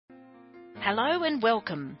Hello and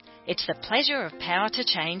welcome. It's the pleasure of Power to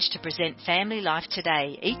Change to present Family Life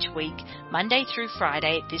Today each week, Monday through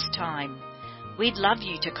Friday at this time. We'd love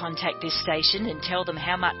you to contact this station and tell them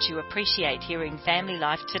how much you appreciate hearing Family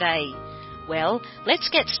Life Today. Well, let's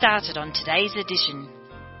get started on today's edition.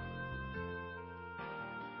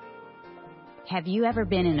 Have you ever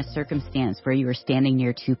been in a circumstance where you were standing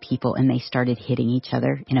near two people and they started hitting each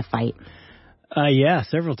other in a fight? Yeah,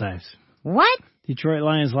 several times. What? Detroit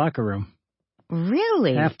Lions locker room.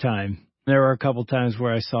 Really? Halftime. There were a couple times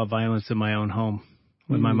where I saw violence in my own home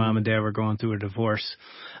when my mom and dad were going through a divorce.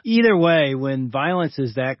 Either way, when violence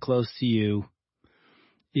is that close to you,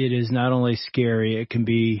 it is not only scary, it can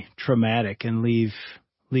be traumatic and leave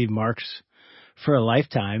marks for a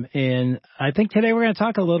lifetime. And I think today we're going to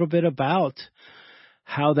talk a little bit about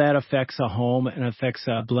how that affects a home and affects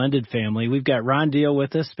a blended family. We've got Ron Deal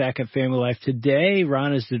with us back at Family Life Today.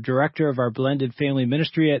 Ron is the director of our blended family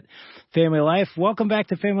ministry at Family Life. Welcome back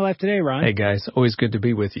to Family Life Today, Ron. Hey, guys. Always good to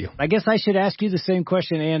be with you. I guess I should ask you the same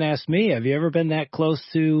question Ann asked me. Have you ever been that close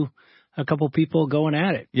to a couple people going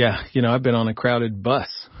at it? Yeah. I've been on a crowded bus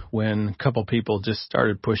when a couple people just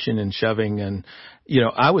started pushing and shoving. And,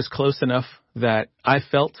 I was close enough that I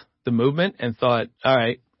felt the movement and thought, all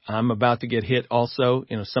right, I'm about to get hit also.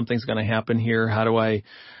 Something's going to happen here. How do I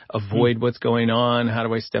avoid what's going on? How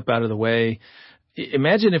do I step out of the way?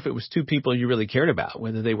 Imagine if it was two people you really cared about,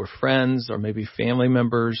 whether they were friends or maybe family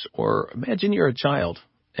members, or imagine you're a child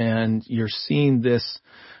and you're seeing this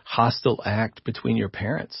hostile act between your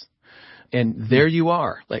parents. And there you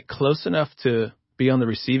are, like close enough to be on the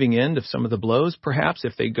receiving end of some of the blows, perhaps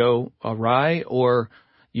if they go awry, or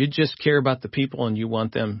you just care about the people and you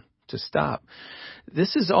want them to stop.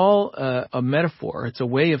 This is all a metaphor. It's a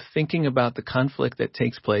way of thinking about the conflict that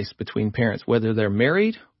takes place between parents, whether they're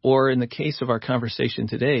married or, in the case of our conversation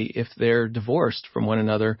today, if they're divorced from one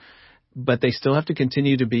another, but they still have to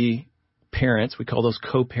continue to be parents. We call those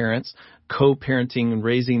co-parents, co-parenting and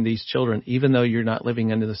raising these children, even though you're not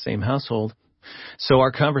living under the same household. So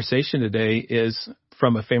our conversation today is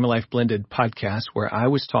from a Family Life Blended podcast where I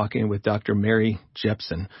was talking with Dr. Mary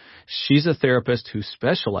Jeppsen. She's a therapist who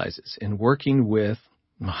specializes in working with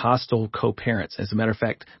hostile co-parents. As a matter of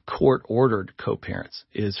fact, court-ordered co-parents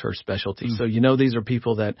is her specialty. So these are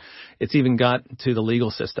people that it's even got to the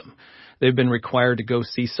legal system. They've been required to go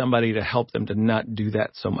see somebody to help them to not do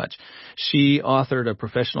that so much. She authored a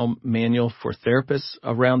professional manual for therapists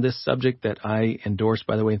around this subject that I endorse,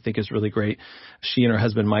 by the way, and think is really great. She and her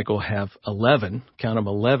husband, Michael, have 11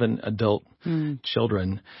 adult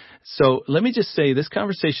children. So let me just say this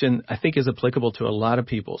conversation, I think, is applicable to a lot of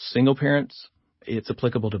people. Single parents, it's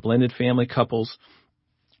applicable to blended family couples,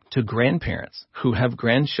 to grandparents who have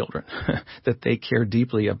grandchildren that they care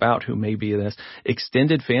deeply about, who may be this,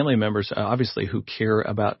 extended family members, obviously, who care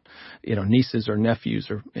about, nieces or nephews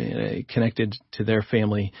or connected to their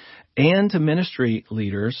family, and to ministry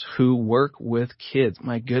leaders who work with kids.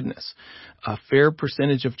 My goodness, a fair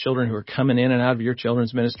percentage of children who are coming in and out of your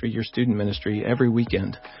children's ministry, your student ministry every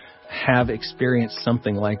weekend, have experienced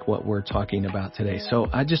something like what we're talking about today. So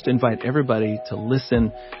I just invite everybody to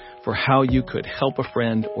listen for how you could help a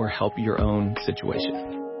friend or help your own situation.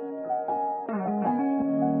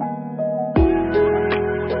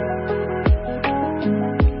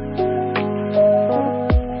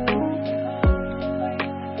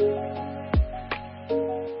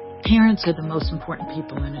 Parents are the most important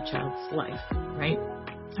people in a child's life, right?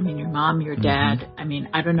 I mean, your mom, your dad. I mean,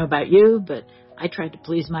 I don't know about you, but I tried to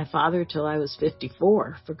please my father till I was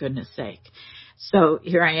 54, for goodness sake. So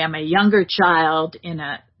here I am, a younger child in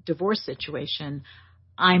a divorce situation.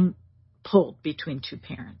 I'm pulled between two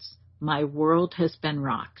parents. My world has been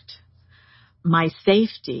rocked. My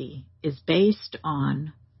safety is based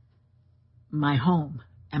on my home,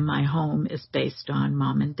 and my home is based on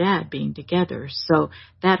mom and dad being together. So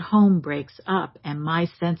that home breaks up, and my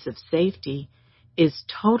sense of safety is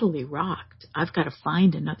totally rocked. I've got to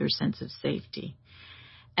find another sense of safety.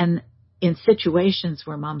 And in situations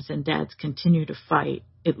where moms and dads continue to fight,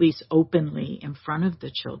 at least openly in front of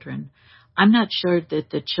the children, I'm not sure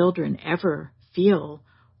that the children ever feel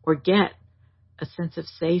or get a sense of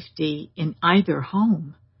safety in either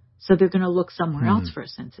home. So they're going to look somewhere else for a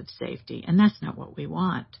sense of safety, and that's not what we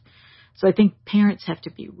want. So I think parents have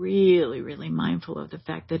to be really, really mindful of the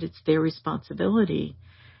fact that it's their responsibility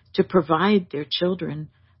to provide their children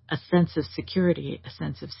a sense of security, a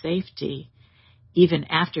sense of safety, even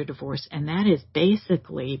after divorce. And that is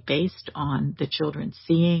basically based on the children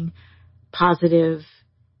seeing positive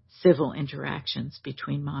civil interactions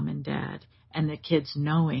between mom and dad, and the kids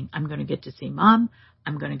knowing, I'm going to get to see mom,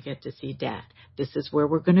 I'm going to get to see dad. This is where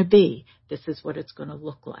we're going to be. This is what it's going to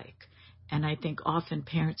look like. And I think often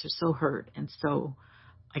parents are so hurt and so,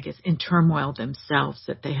 I guess, in turmoil themselves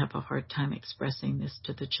that they have a hard time expressing this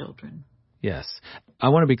to the children. Yes. I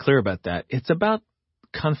want to be clear about that. It's about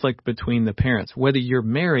conflict between the parents, whether you're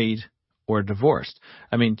married or divorced.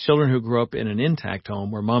 I mean, children who grow up in an intact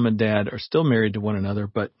home where mom and dad are still married to one another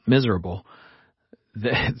but miserable,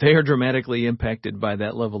 they are dramatically impacted by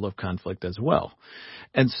that level of conflict as well.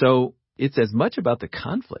 And so it's as much about the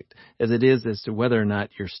conflict as it is as to whether or not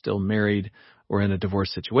you're still married or in a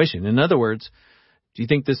divorce situation. In other words, do you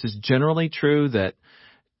think this is generally true that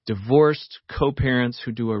divorced co-parents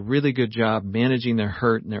who do a really good job managing their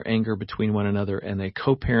hurt and their anger between one another and they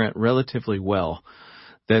co-parent relatively well,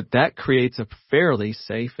 that creates a fairly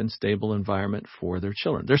safe and stable environment for their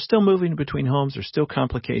children? They're still moving between homes. There's still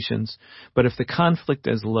complications. But if the conflict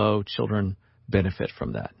is low, children benefit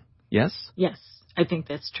from that. Yes? Yes, I think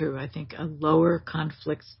that's true. I think a lower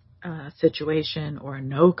conflict situation or a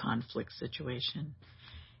no conflict situation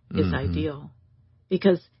is ideal,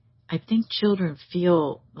 because I think children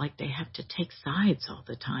feel like they have to take sides all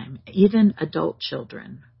the time, even adult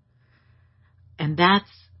children. And that's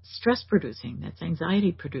stress-producing, that's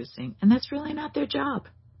anxiety-producing, and that's really not their job.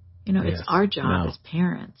 It's our job as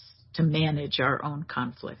parents to manage our own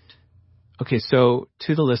conflict. Okay, so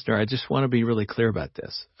to the listener, I just want to be really clear about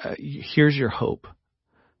this. Here's your hope.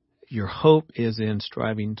 Your hope is in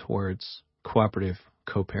striving towards cooperative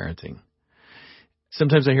co-parenting.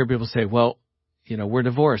 Sometimes I hear people say, well, we're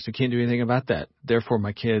divorced. We can't do anything about that. Therefore,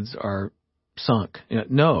 my kids are sunk.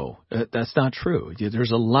 No, that's not true.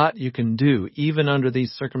 There's a lot you can do, even under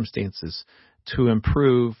these circumstances, to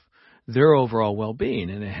improve their overall well-being.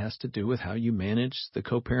 And it has to do with how you manage the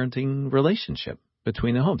co-parenting relationship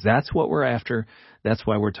between the homes. That's what we're after. That's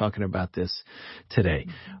why we're talking about this today.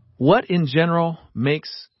 What in general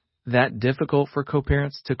makes that difficult for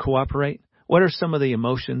co-parents to cooperate? What are some of the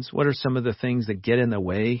emotions? What are some of the things that get in the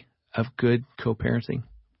way of good co-parenting?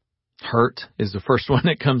 Hurt is the first one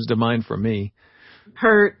that comes to mind for me.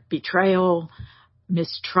 Hurt, betrayal,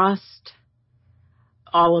 mistrust,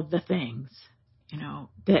 all of the things,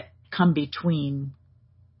 that come between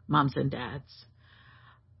moms and dads.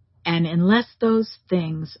 And unless those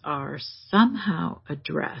things are somehow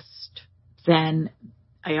addressed, then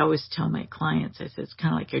I always tell my clients, I say, it's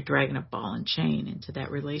kind of like you're dragging a ball and chain into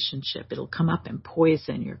that relationship. It'll come up and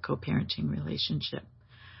poison your co-parenting relationship.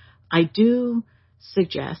 I do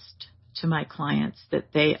suggest to my clients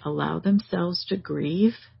that they allow themselves to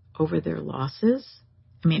grieve over their losses.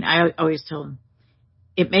 I mean, I always tell them,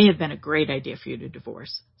 it may have been a great idea for you to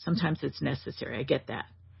divorce. Sometimes it's necessary. I get that.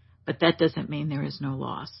 But that doesn't mean there is no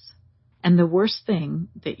loss. And the worst thing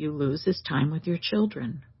that you lose is time with your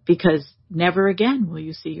children, because never again will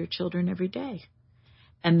you see your children every day.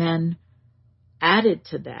 And then added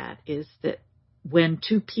to that is that when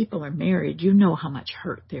two people are married, you know how much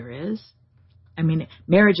hurt there is. I mean,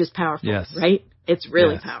 marriage is powerful, yes. Right? It's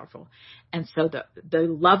really yes. powerful. And so the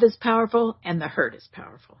love is powerful and the hurt is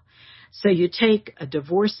powerful. So you take a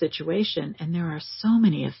divorce situation, and there are so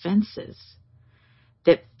many offenses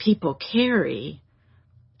that people carry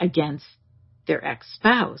against their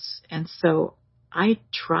ex-spouse. And so I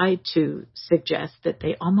try to suggest that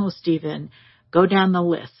they almost even go down the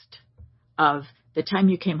list of the time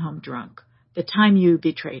you came home drunk, the time you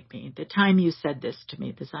betrayed me, the time you said this to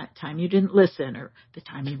me, the time you didn't listen, or the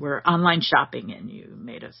time you were online shopping and you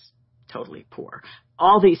made us totally poor.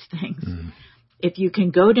 All these things. Mm. If you can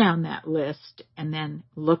go down that list and then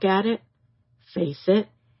look at it, face it,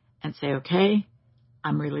 and say, okay,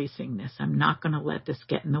 I'm releasing this. I'm not going to let this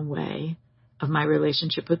get in the way of my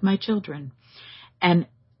relationship with my children. And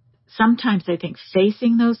sometimes I think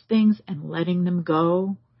facing those things and letting them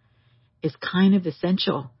go is kind of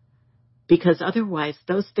essential, because otherwise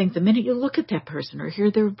those things, the minute you look at that person or hear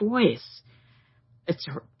their voice, it's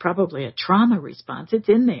probably a trauma response. It's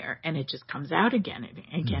in there and it just comes out again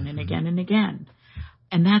and again and again and again.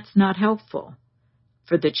 And that's not helpful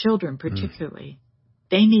for the children particularly.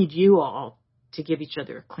 They need you all to give each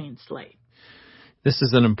other a clean slate. This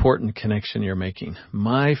is an important connection you're making.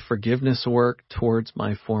 My forgiveness work towards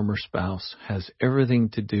my former spouse has everything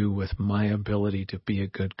to do with my ability to be a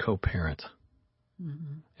good co-parent.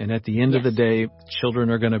 Mm-hmm. And at the end of the day,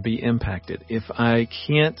 children are going to be impacted. If I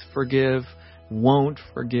can't forgive, won't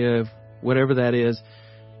forgive, whatever that is,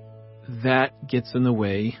 that gets in the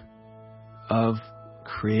way of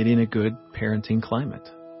creating a good parenting climate.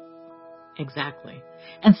 Exactly.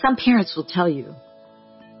 And some parents will tell you,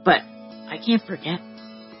 but I can't forget.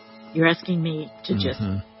 You're asking me to just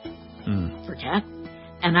forget.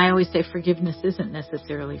 And I always say forgiveness isn't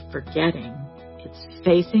necessarily forgetting. It's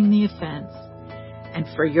facing the offense, and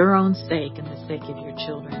for your own sake and the sake of your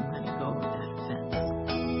children, letting go of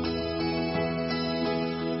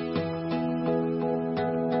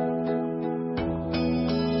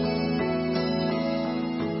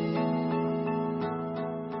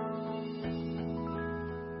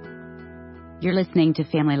You're listening to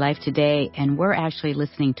Family Life Today, and we're actually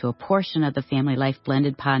listening to a portion of the Family Life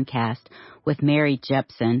Blended podcast with Mary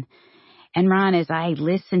Jeppsen. And Ron, as I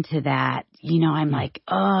listen to that, I'm like,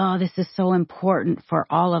 oh, this is so important for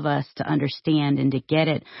all of us to understand and to get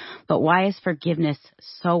it. But why is forgiveness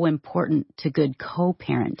so important to good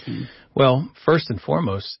co-parenting? Well, first and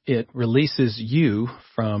foremost, it releases you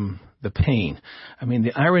from the pain. I mean,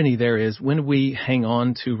 the irony there is when we hang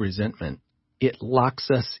on to resentment, it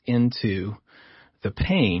locks us into the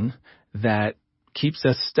pain that keeps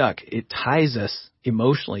us stuck. It ties us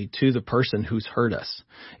emotionally to the person who's hurt us.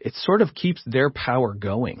 It sort of keeps their power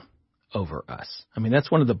going over us. I mean,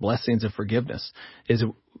 that's one of the blessings of forgiveness is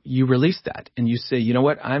you release that and you say, you know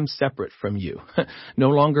what? I'm separate from you. No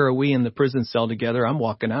longer are we in the prison cell together. I'm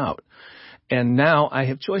walking out. And now I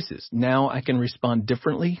have choices. Now I can respond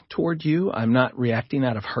differently toward you. I'm not reacting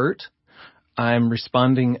out of hurt. I'm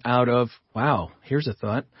responding out of, wow, here's a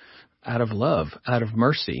thought. Out of love, out of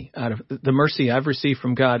mercy, out of the mercy I've received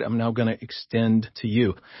from God, I'm now going to extend to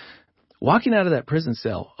you. Walking out of that prison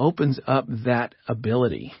cell opens up that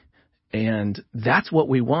ability. And that's what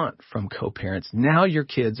we want from co-parents. Now your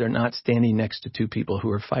kids are not standing next to two people who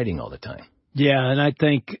are fighting all the time. Yeah, and I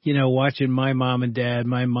think, watching my mom and dad,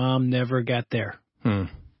 my mom never got there. Isn't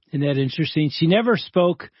that interesting? She never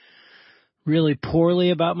spoke really poorly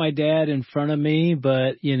about my dad in front of me,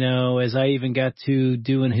 but, as I even got to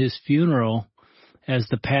doing his funeral as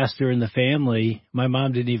the pastor in the family, my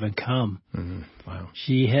mom didn't even come. Mm-hmm. Wow.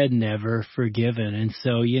 She had never forgiven. And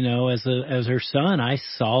so, as her son, I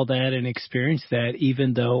saw that and experienced that,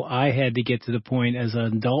 even though I had to get to the point as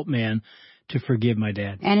an adult man to forgive my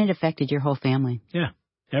dad. And it affected your whole family. Yeah,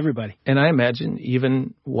 everybody. And I imagine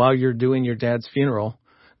even while you're doing your dad's funeral,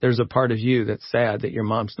 there's a part of you that's sad that your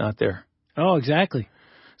mom's not there. Oh, exactly.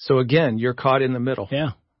 So again, you're caught in the middle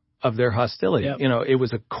of their hostility. Yep. It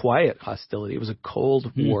was a quiet hostility. It was a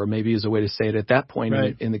cold war, maybe is a way to say it at that point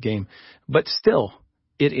in the game. But still,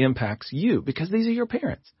 it impacts you because these are your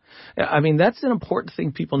parents. I mean, that's an important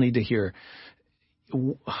thing people need to hear.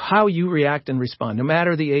 How you react and respond, no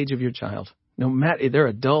matter the age of your child, no matter they're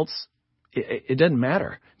adults, it doesn't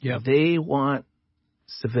matter. Yep. They want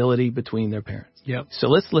civility between their parents. Yep. So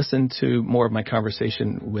let's listen to more of my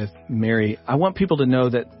conversation with Mary. I want people to know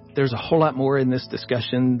that there's a whole lot more in this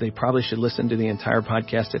discussion. They probably should listen to the entire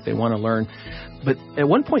podcast if they want to learn. But at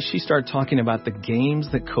one point, she started talking about the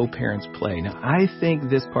games that co-parents play. Now, I think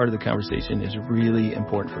this part of the conversation is really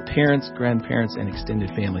important for parents, grandparents, and extended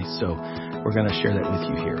families. So we're going to share that with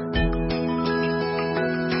you here.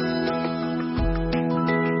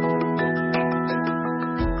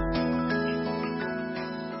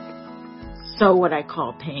 So what I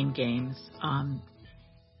call pain games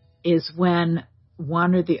is when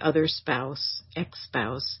one or the other spouse,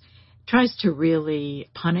 ex-spouse, tries to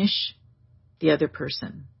really punish the other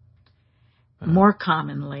person. More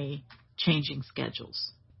commonly, changing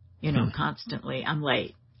schedules. Constantly, I'm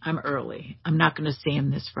late, I'm early, I'm not going to see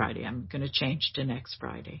him this Friday, I'm going to change to next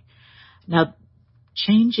Friday. Now,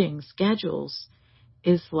 changing schedules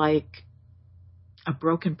is like a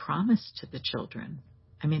broken promise to the children.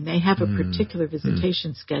 I mean, they have a particular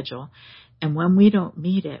visitation schedule, and when we don't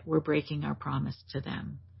meet it, we're breaking our promise to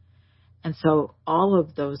them. And so all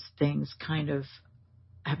of those things kind of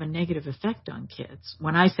have a negative effect on kids.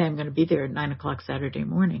 When I say I'm going to be there at 9 o'clock Saturday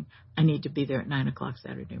morning, I need to be there at 9 o'clock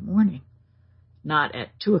Saturday morning, not at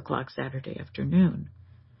 2 o'clock Saturday afternoon.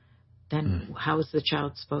 Then how is the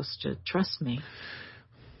child supposed to trust me?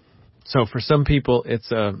 So for some people,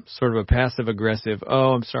 it's a sort of a passive aggressive,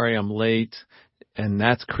 oh, I'm sorry, I'm late. And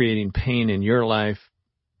that's creating pain in your life.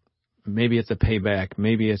 Maybe it's a payback.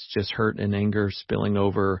 Maybe it's just hurt and anger spilling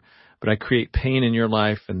over. But I create pain in your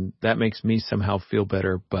life, and that makes me somehow feel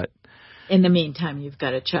better. But in the meantime, you've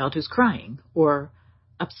got a child who's crying or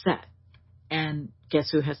upset. And guess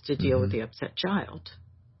who has to deal with the upset child?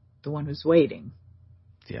 The one who's waiting.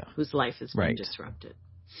 Yeah. Whose life has been disrupted.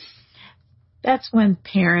 That's when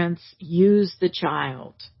parents use the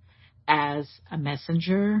child as a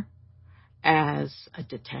messenger, as a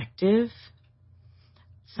detective.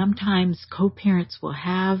 Sometimes co-parents will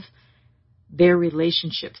have their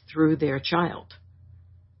relationship through their child.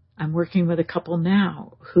 I'm working with a couple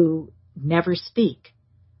now who never speak,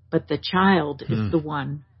 but the child is the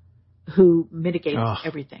one who mitigates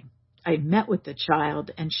everything. I met with the child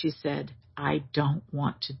and she said, I don't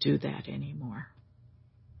want to do that anymore.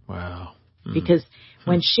 Wow. Because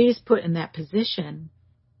when she's put in that position,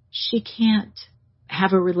 she can't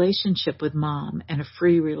have a relationship with mom and a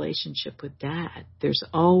free relationship with dad. There's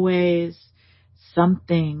always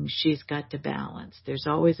something she's got to balance. There's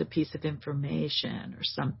always a piece of information or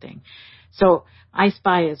something. So I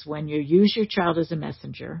spy is when you use your child as a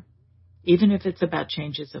messenger, even if it's about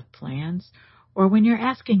changes of plans, or when you're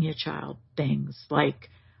asking your child things like,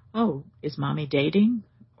 oh, is mommy dating?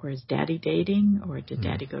 Or is daddy dating? Or did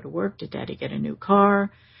daddy go to work? Did daddy get a new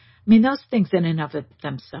car? I mean, those things in and of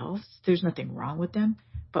themselves, there's nothing wrong with them.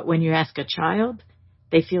 But when you ask a child,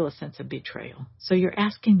 they feel a sense of betrayal. So you're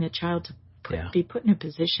asking the child to be put in a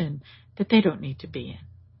position that they don't need to be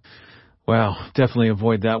in. Wow, definitely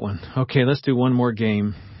avoid that one. Okay, let's do one more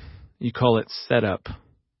game. You call it setup.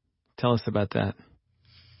 Tell us about that.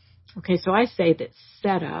 Okay, so I say that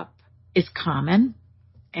setup is common,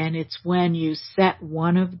 and it's when you set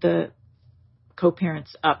one of the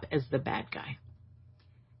co-parents up as the bad guy.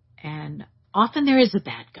 And often there is a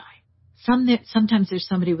bad guy. Sometimes there's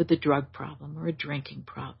somebody with a drug problem or a drinking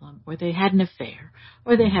problem, or they had an affair,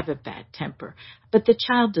 or they have a bad temper. But the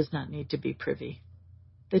child does not need to be privy.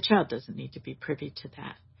 The child doesn't need to be privy to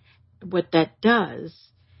that. What that does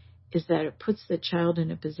is that it puts the child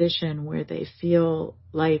in a position where they feel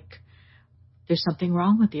like there's something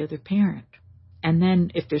wrong with the other parent. And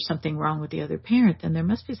then if there's something wrong with the other parent, then there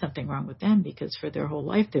must be something wrong with them, because for their whole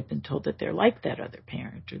life they've been told that they're like that other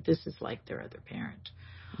parent, or this is like their other parent.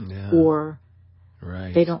 Yeah. Or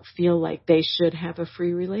right. They don't feel like they should have a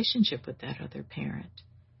free relationship with that other parent.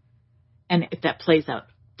 And if that plays out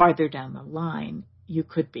farther down the line, you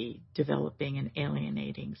could be developing an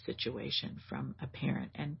alienating situation from a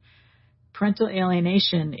parent. And parental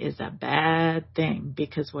alienation is a bad thing,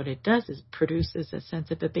 because what it does is produces a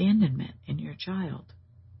sense of abandonment in your child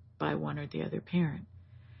by one or the other parent.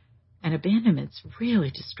 And abandonment's really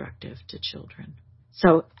destructive to children.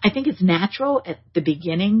 So I think it's natural at the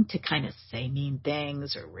beginning to kind of say mean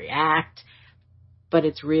things or react, but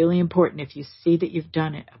it's really important, if you see that you've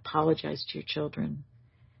done it, apologize to your children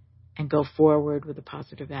and go forward with a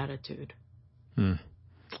positive attitude.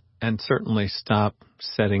 And certainly stop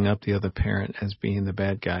setting up the other parent as being the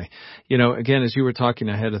bad guy. You know, again, as you were talking,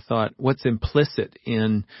 I had a thought, what's implicit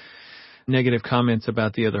in negative comments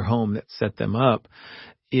about the other home that set them up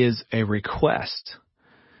is a request.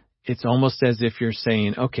 It's almost as if you're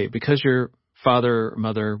saying, okay, because your father or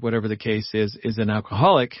mother, whatever the case is an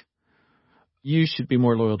alcoholic, you should be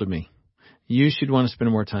more loyal to me. You should want to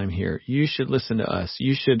spend more time here. You should listen to us.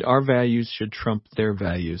 Our values should trump their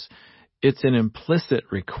values. It's an implicit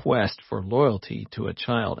request for loyalty to a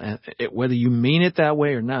child. And whether you mean it that way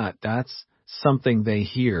or not, that's something they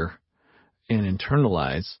hear and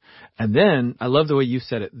internalize. And then, I love the way you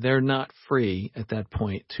said it, they're not free at that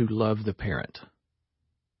point to love the parent.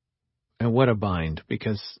 And what a bind,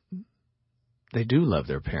 because they do love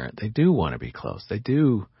their parent. They do want to be close. They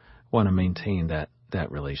do want to maintain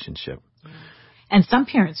that relationship. And some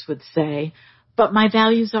parents would say, but my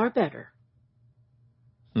values are better.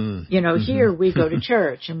 Here we go to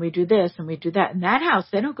church and we do this and we do that. In that house,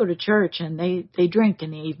 they don't go to church and they drink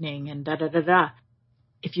in the evening and da-da-da-da.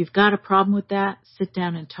 If you've got a problem with that, sit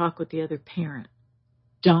down and talk with the other parent.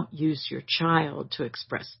 Don't use your child to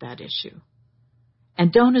express that issue.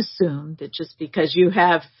 And don't assume that just because you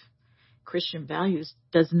have Christian values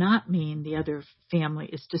does not mean the other family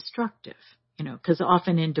is destructive. Because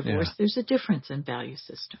often in divorce, there's a difference in value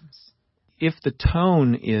systems. If the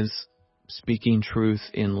tone is speaking truth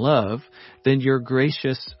in love, then you're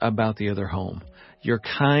gracious about the other home. You're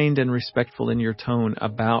kind and respectful in your tone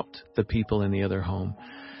about the people in the other home.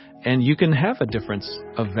 And you can have a difference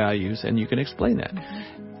of values, and you can explain that.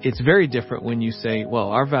 It's very different when you say, well,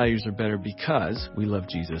 our values are better because we love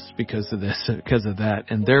Jesus, because of this, because of that,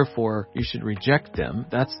 and therefore you should reject them.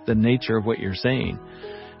 That's the nature of what you're saying.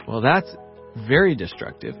 Well, that's very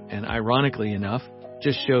destructive, and ironically enough,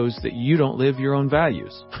 just shows that you don't live your own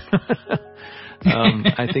values.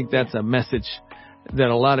 I think that's a message that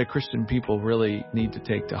a lot of Christian people really need to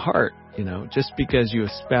take to heart. Just because you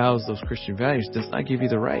espouse those Christian values does not give you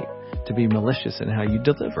the right to be malicious in how you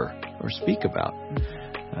deliver or speak about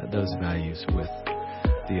those values with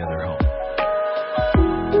the other home.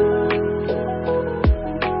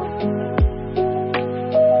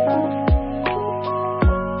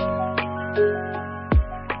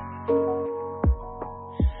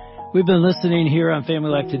 We've been listening here on Family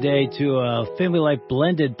Life Today to a Family Life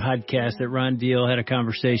Blended podcast that Ron Deal had a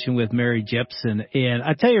conversation with Mary Jeppsen. And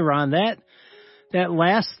I tell you, Ron, that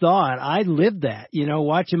last thought, I lived that,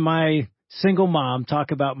 watching my single mom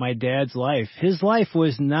talk about my dad's life. His life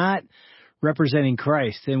was not representing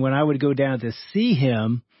Christ. And when I would go down to see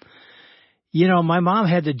him, my mom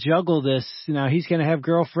had to juggle this. He's going to have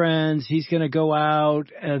girlfriends. He's going to go out.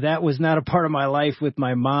 That was not a part of my life with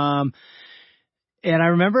my mom. And I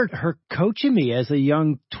remember her coaching me as a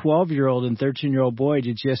young 12-year-old and 13-year-old boy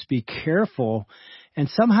to just be careful. And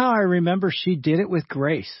somehow I remember she did it with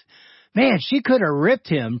grace. Man, she could have ripped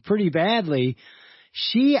him pretty badly.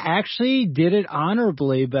 She actually did it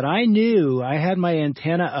honorably, but I knew I had my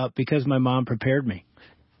antenna up because my mom prepared me.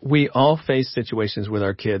 We all face situations with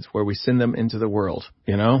our kids where we send them into the world,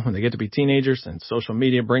 when they get to be teenagers, and social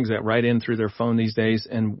media brings that right in through their phone these days.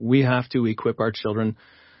 And we have to equip our children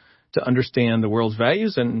to understand the world's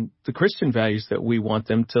values and the Christian values that we want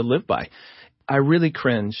them to live by. I really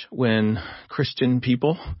cringe when Christian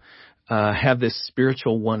people have this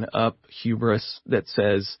spiritual one-up hubris that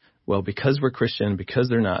says, well, because we're Christian, because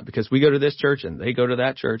they're not, because we go to this church and they go to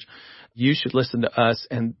that church, you should listen to us.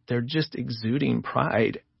 And they're just exuding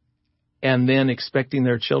pride and then expecting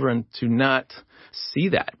their children to not see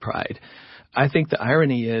that pride. I think the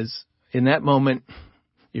irony is, in that moment,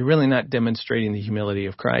 you're really not demonstrating the humility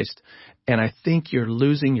of Christ. And I think you're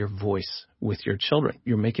losing your voice with your children.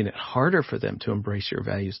 You're making it harder for them to embrace your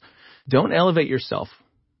values. Don't elevate yourself.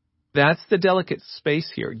 That's the delicate space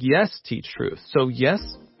here. Yes, teach truth. So yes,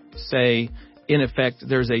 say, in effect,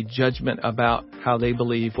 there's a judgment about how they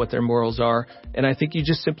believe, what their morals are. And I think you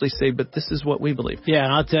just simply say, but this is what we believe. Yeah,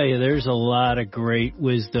 and I'll tell you, there's a lot of great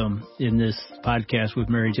wisdom in this podcast with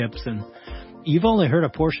Mary Jeppsen. You've only heard a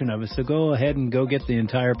portion of it, so go ahead and go get the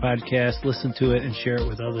entire podcast, listen to it, and share it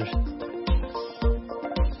with others.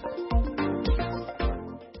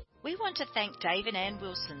 We want to thank Dave and Ann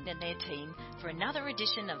Wilson and their team for another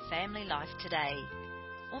edition of Family Life Today.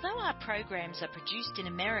 Although our programs are produced in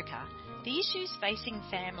America, the issues facing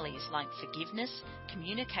families like forgiveness,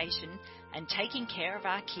 communication, and taking care of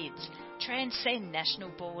our kids transcend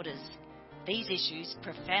national borders. These issues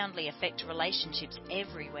profoundly affect relationships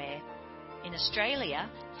everywhere. In Australia,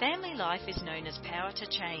 Family Life is known as Power to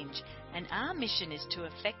Change, and our mission is to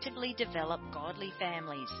effectively develop godly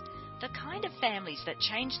families, the kind of families that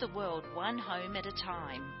change the world one home at a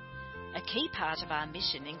time. A key part of our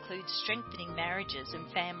mission includes strengthening marriages and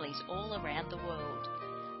families all around the world.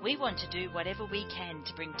 We want to do whatever we can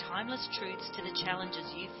to bring timeless truths to the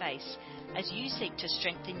challenges you face as you seek to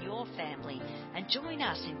strengthen your family and join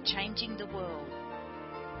us in changing the world.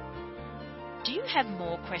 Do you have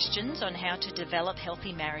more questions on how to develop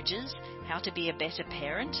healthy marriages, how to be a better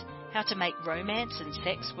parent, how to make romance and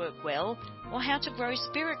sex work well, or how to grow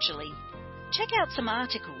spiritually? Check out some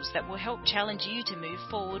articles that will help challenge you to move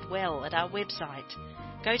forward well at our website.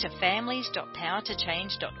 Go to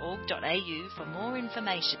families.powertochange.org.au for more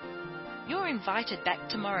information. You're invited back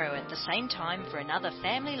tomorrow at the same time for another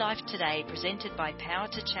Family Life Today presented by Power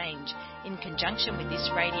to Change in conjunction with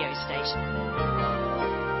this radio station.